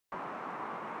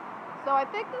So I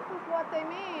think this is what they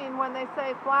mean when they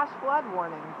say flash flood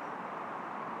warnings.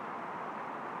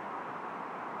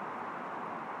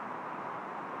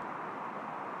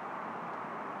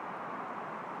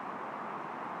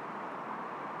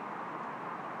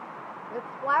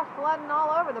 It's flash flooding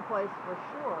all over the place for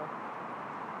sure.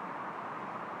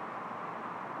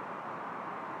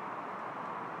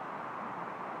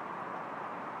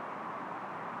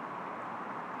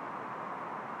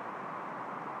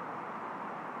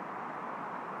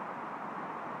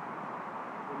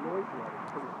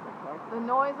 The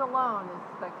noise alone is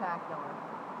spectacular.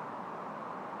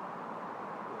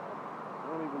 Yeah. I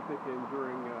don't even think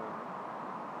during,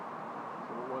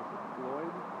 so what was it,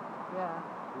 Floyd? Yeah.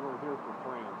 We were here for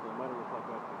France, so it might have looked like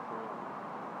that for France.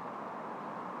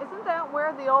 Isn't that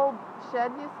where the old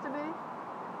shed used to be?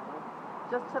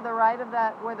 Just to the right of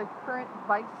that, where the current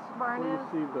bikes barn is?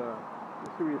 You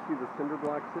see the cinder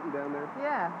block sitting down there?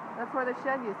 Yeah, that's where the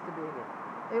shed used to be.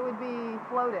 Yeah. It would be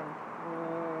floating.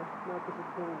 Not because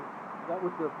it came. That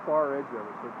was the far edge of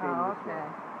it, so it came this way.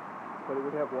 But it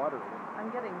would have water in it.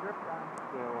 I'm getting dripped on.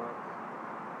 Yeah, well,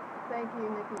 thank you,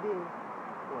 Nikki D.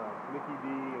 Well, Nikki D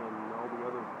and all the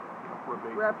other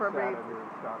reprobates sat in here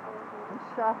and shot holes in it.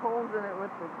 Shot holes in it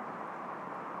with the...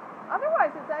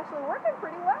 Otherwise, it's actually working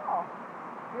pretty well.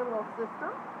 Your little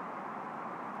system.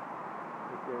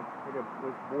 Okay,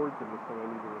 there's boards in this one I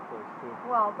need to replace too.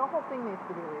 Well, the whole thing needs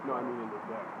to be replaced. No, I mean in the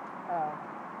deck. Oh,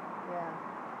 yeah.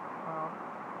 Well,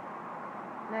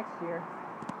 next year.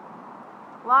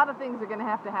 A lot of things are going to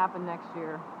happen next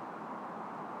year.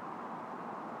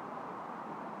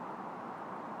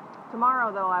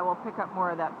 Tomorrow, though, I will pick up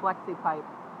more of that flexi pipe.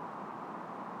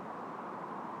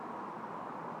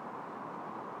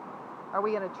 Are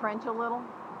we going to trench a little?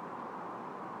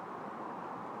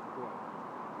 What?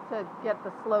 To get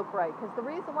the slope right, because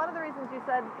one of the reasons you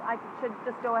said I should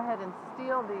just go ahead and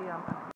steal the